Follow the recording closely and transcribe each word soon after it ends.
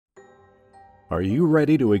Are you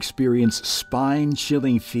ready to experience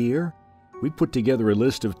spine-chilling fear? We put together a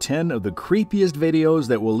list of 10 of the creepiest videos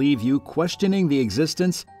that will leave you questioning the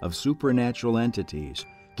existence of supernatural entities.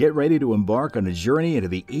 Get ready to embark on a journey into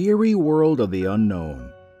the eerie world of the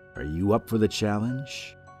unknown. Are you up for the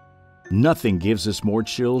challenge? Nothing gives us more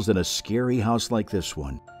chills than a scary house like this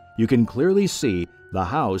one. You can clearly see the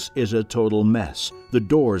house is a total mess. The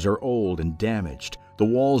doors are old and damaged. The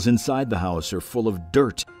walls inside the house are full of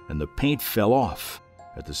dirt and the paint fell off.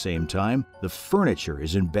 At the same time, the furniture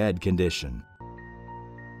is in bad condition.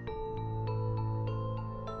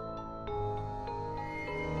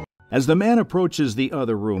 As the man approaches the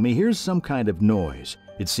other room, he hears some kind of noise.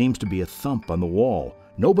 It seems to be a thump on the wall.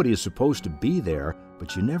 Nobody is supposed to be there,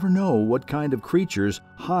 but you never know what kind of creatures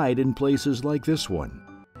hide in places like this one.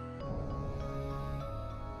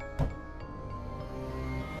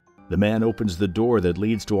 The man opens the door that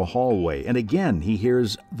leads to a hallway, and again he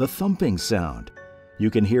hears the thumping sound. You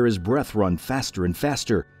can hear his breath run faster and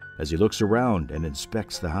faster as he looks around and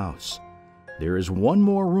inspects the house. There is one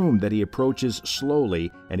more room that he approaches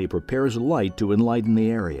slowly, and he prepares a light to enlighten the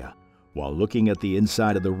area. While looking at the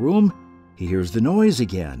inside of the room, he hears the noise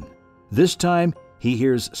again. This time, he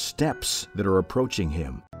hears steps that are approaching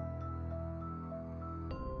him.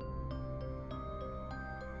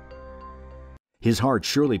 His heart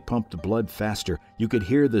surely pumped the blood faster. You could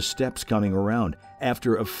hear the steps coming around.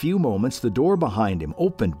 After a few moments, the door behind him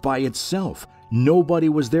opened by itself. Nobody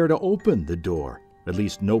was there to open the door. At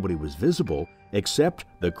least nobody was visible, except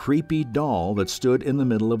the creepy doll that stood in the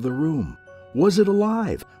middle of the room. Was it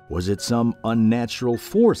alive? Was it some unnatural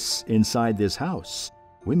force inside this house?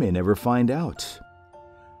 We may never find out.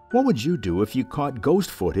 What would you do if you caught ghost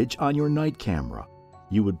footage on your night camera?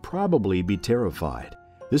 You would probably be terrified.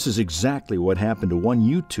 This is exactly what happened to one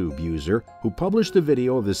YouTube user who published a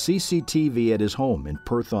video of the CCTV at his home in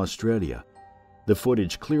Perth, Australia. The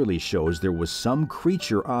footage clearly shows there was some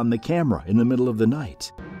creature on the camera in the middle of the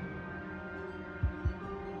night.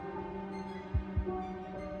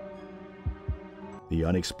 The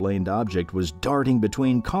unexplained object was darting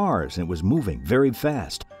between cars and it was moving very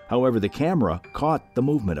fast. However, the camera caught the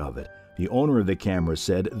movement of it. The owner of the camera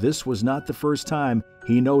said this was not the first time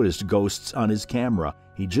he noticed ghosts on his camera.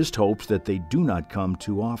 He just hopes that they do not come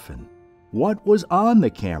too often. What was on the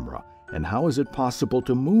camera, and how is it possible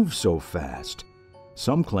to move so fast?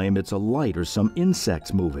 Some claim it's a light or some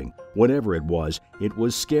insects moving. Whatever it was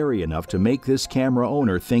scary enough to make this camera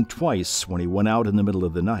owner think twice when he went out in the middle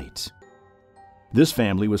of the night. This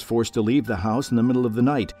family was forced to leave the house in the middle of the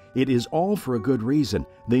night. It is all for a good reason.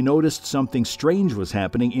 They noticed something strange was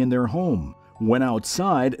happening in their home. When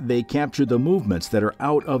outside, they captured the movements that are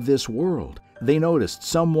out of this world. They noticed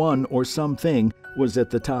someone or something was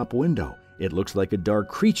at the top window. It looks like a dark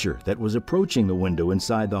creature that was approaching the window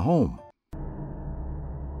inside the home.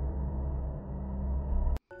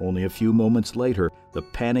 Only a few moments later, the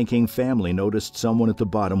panicking family noticed someone at the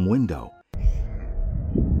bottom window.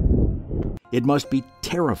 It must be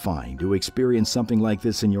terrifying to experience something like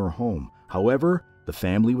this in your home. However, the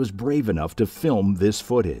family was brave enough to film this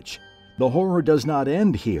footage. The horror does not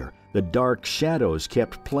end here. The dark shadows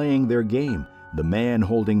kept playing their game. The man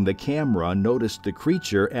holding the camera noticed the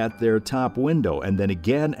creature at their top window and then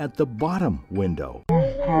again at the bottom window.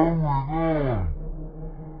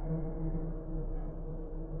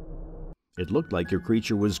 It looked like your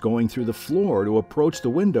creature was going through the floor to approach the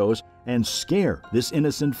windows and scare this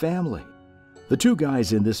innocent family. The two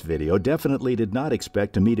guys in this video definitely did not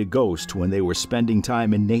expect to meet a ghost when they were spending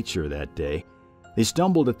time in nature that day. They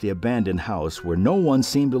stumbled at the abandoned house where no one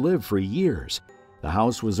seemed to live for years. The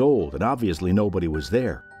house was old and obviously nobody was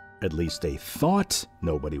there. At least they thought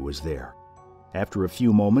nobody was there. After a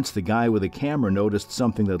few moments, the guy with the camera noticed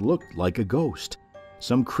something that looked like a ghost.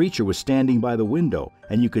 Some creature was standing by the window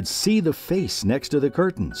and you could see the face next to the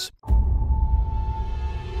curtains.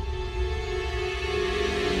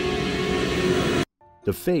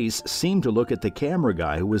 The face seemed to look at the camera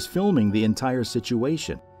guy who was filming the entire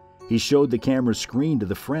situation. He showed the camera screen to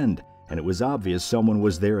the friend, and it was obvious someone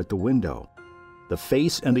was there at the window. The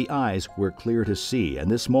face and the eyes were clear to see, and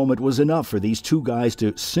this moment was enough for these two guys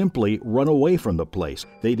to simply run away from the place.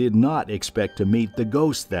 They did not expect to meet the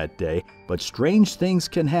ghost that day, but strange things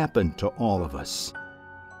can happen to all of us.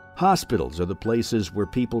 Hospitals are the places where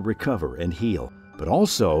people recover and heal, but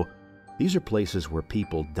also, these are places where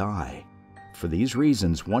people die. For these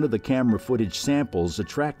reasons, one of the camera footage samples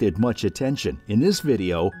attracted much attention. In this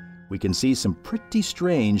video, we can see some pretty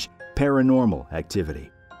strange paranormal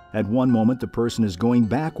activity. At one moment, the person is going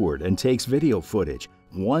backward and takes video footage.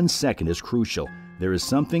 1 second is crucial. There is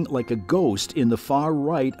something like a ghost in the far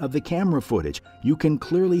right of the camera footage. You can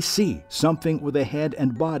clearly see something with a head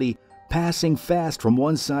and body passing fast from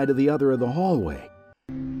one side to the other of the hallway.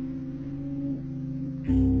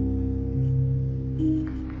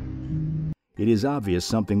 It is obvious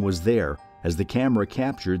something was there as the camera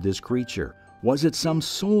captured this creature. Was it some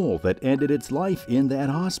soul that ended its life in that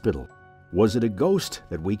hospital? Was it a ghost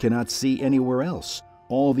that we cannot see anywhere else?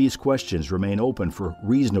 All these questions remain open for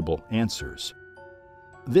reasonable answers.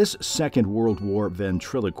 This Second World War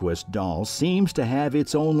ventriloquist doll seems to have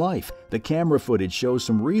its own life. The camera footage shows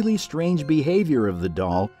some really strange behavior of the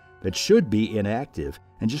doll that should be inactive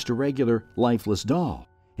and just a regular lifeless doll.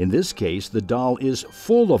 In this case, the doll is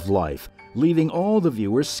full of life, leaving all the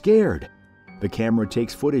viewers scared. The camera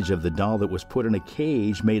takes footage of the doll that was put in a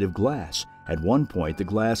cage made of glass. At one point, the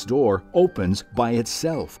glass door opens by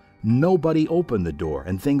itself. Nobody opened the door,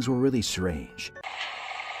 and things were really strange.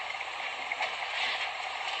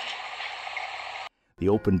 The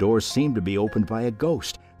open doors seem to be opened by a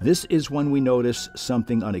ghost. This is when we notice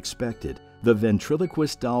something unexpected. The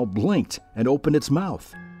ventriloquist doll blinked and opened its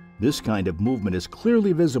mouth. This kind of movement is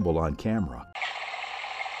clearly visible on camera.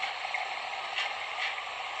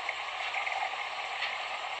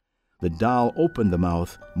 The doll opened the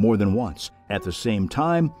mouth more than once. At the same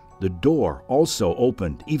time, the door also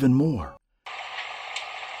opened even more.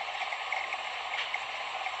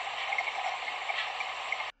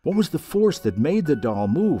 What was the force that made the doll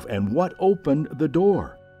move, and what opened the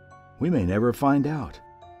door? We may never find out.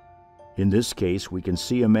 In this case, we can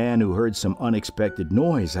see a man who heard some unexpected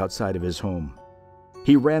noise outside of his home.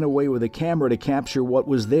 He ran away with a camera to capture what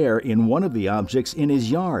was there in one of the objects in his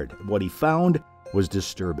yard. What he found was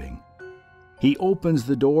disturbing. He opens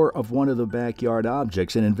the door of one of the backyard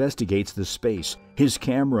objects and investigates the space. His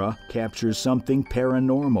camera captures something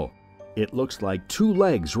paranormal. It looks like two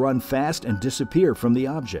legs run fast and disappear from the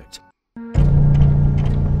object.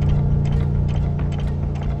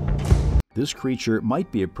 This creature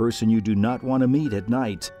might be a person you do not want to meet at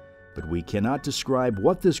night, but we cannot describe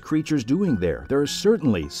what this creature's doing there. There are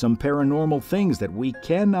certainly some paranormal things that we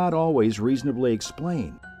cannot always reasonably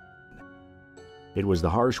explain. It was the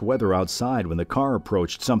harsh weather outside when the car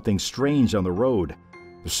approached something strange on the road.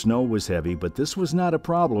 The snow was heavy, but this was not a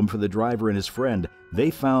problem for the driver and his friend.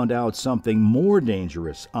 They found out something more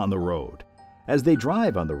dangerous on the road. As they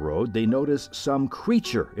drive on the road, they notice some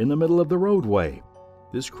creature in the middle of the roadway.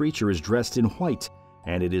 This creature is dressed in white,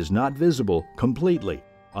 and it is not visible completely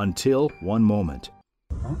until one moment.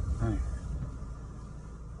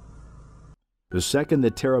 The second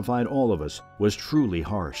that terrified all of us was truly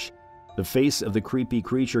harsh. The face of the creepy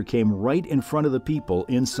creature came right in front of the people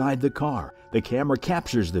inside the car. The camera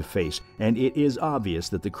captures the face, and it is obvious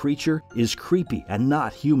that the creature is creepy and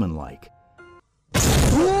not human-like.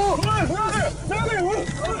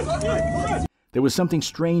 There was something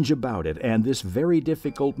strange about it, and this very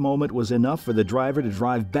difficult moment was enough for the driver to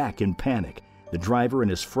drive back in panic. The driver and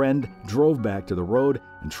his friend drove back to the road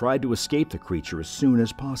and tried to escape the creature as soon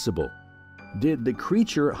as possible. Did the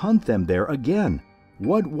creature hunt them there again?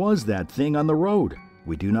 What was that thing on the road?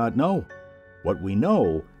 We do not know. What we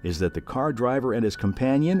know is that the car driver and his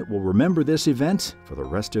companion will remember this event for the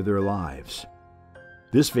rest of their lives.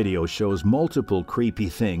 This video shows multiple creepy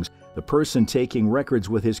things. The person taking records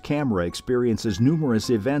with his camera experiences numerous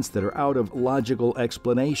events that are out of logical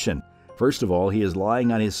explanation. First of all, he is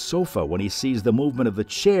lying on his sofa when he sees the movement of the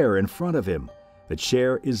chair in front of him. The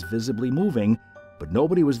chair is visibly moving, but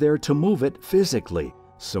nobody was there to move it physically.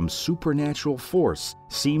 Some supernatural force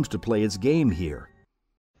seems to play its game here.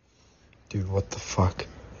 Dude, what the fuck?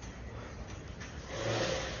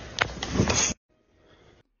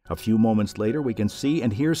 A few moments later, we can see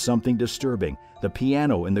and hear something disturbing. The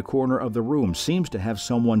piano in the corner of the room seems to have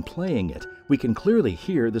someone playing it. We can clearly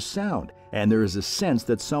hear the sound, and there is a sense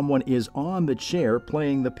that someone is on the chair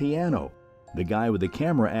playing the piano. The guy with the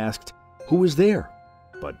camera asked, "Who is there?"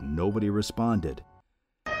 But nobody responded.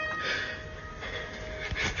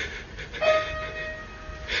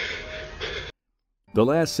 The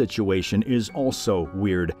last situation is also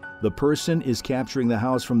weird. The person is capturing the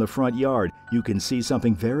house from the front yard. You can see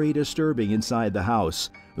something very disturbing inside the house.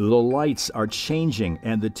 The lights are changing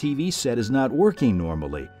and the TV set is not working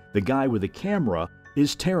normally. The guy with the camera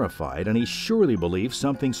is terrified and he surely believes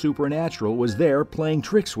something supernatural was there playing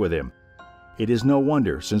tricks with him. It is no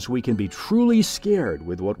wonder, since we can be truly scared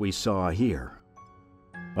with what we saw here.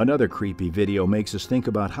 Another creepy video makes us think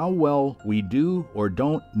about how well we do or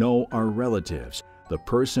don't know our relatives. The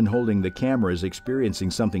person holding the camera is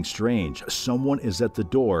experiencing something strange. Someone is at the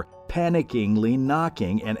door, panickingly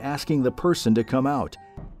knocking and asking the person to come out.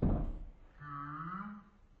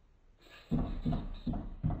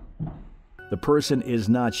 person is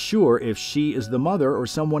not sure if she is the mother or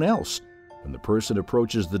someone else. When the person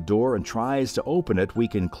approaches the door and tries to open it, we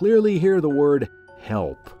can clearly hear the word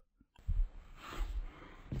help.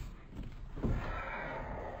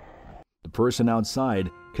 The person outside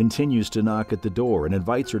continues to knock at the door and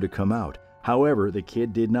invites her to come out. However, the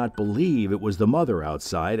kid did not believe it was the mother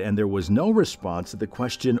outside, and there was no response to the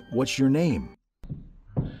question, "What's your name?"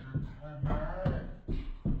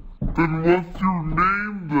 Then what's your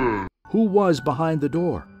name then? Who was behind the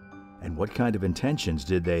door? And what kind of intentions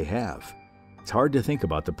did they have? It's hard to think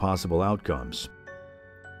about the possible outcomes.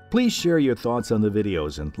 Please share your thoughts on the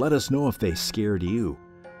videos and let us know if they scared you.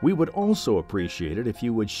 We would also appreciate it if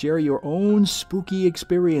you would share your own spooky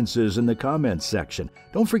experiences in the comments section.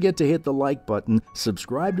 Don't forget to hit the like button,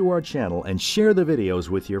 subscribe to our channel, and share the videos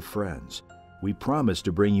with your friends. We promise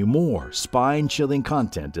to bring you more spine-chilling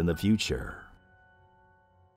content in the future.